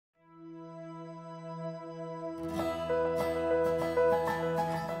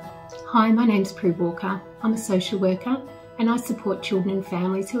Hi, my name's Prue Walker. I'm a social worker and I support children and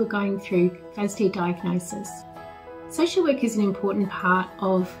families who are going through FASD diagnosis. Social work is an important part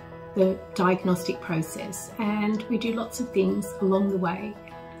of the diagnostic process, and we do lots of things along the way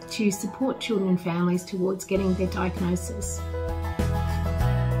to support children and families towards getting their diagnosis.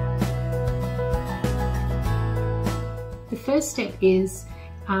 The first step is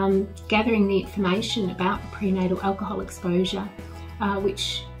gathering the information about the prenatal alcohol exposure,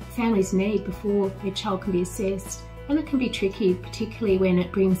 which families need before their child can be assessed. And it can be tricky, particularly when it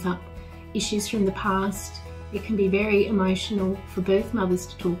brings up issues from the past. It can be very emotional for birth mothers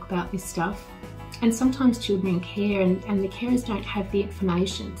to talk about this stuff. And sometimes children in care and the carers don't have the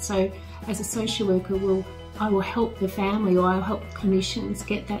information. So as a social worker, I will help the family, or I'll help the clinicians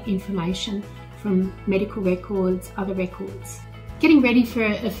get that information from medical records, other records. Getting ready for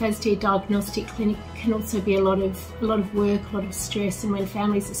a FASD diagnostic clinic can also be a lot of work, a lot of stress, and when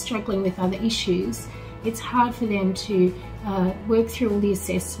families are struggling with other issues, it's hard for them to work through all the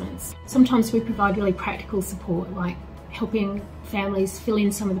assessments. Sometimes we provide really practical support, like helping families fill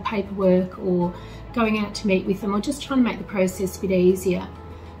in some of the paperwork, or going out to meet with them, or just trying to make the process a bit easier,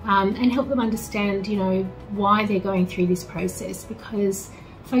 and help them understand, why they're going through this process, because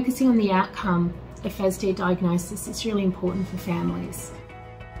focusing on the outcome of FASD diagnosis is really important for families.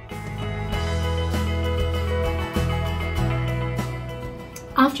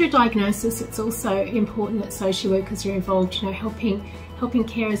 After a diagnosis, it's also important that social workers are involved, helping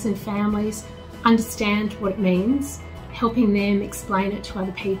carers and families understand what it means, helping them explain it to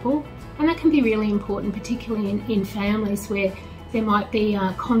other people. And that can be really important, particularly in families where there might be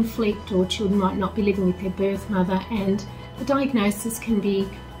conflict, or children might not be living with their birth mother, and the diagnosis can be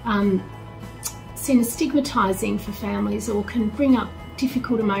seen as stigmatising for families, or can bring up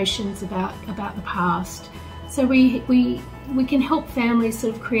difficult emotions about the past. So we can help families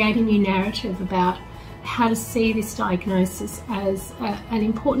sort of create a new narrative about how to see this diagnosis as an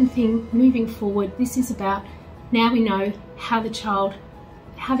important thing moving forward. This is about, now we know how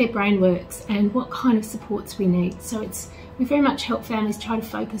their brain works and what kind of supports we need. So we very much help families try to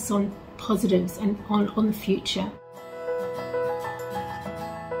focus on positives and on the future.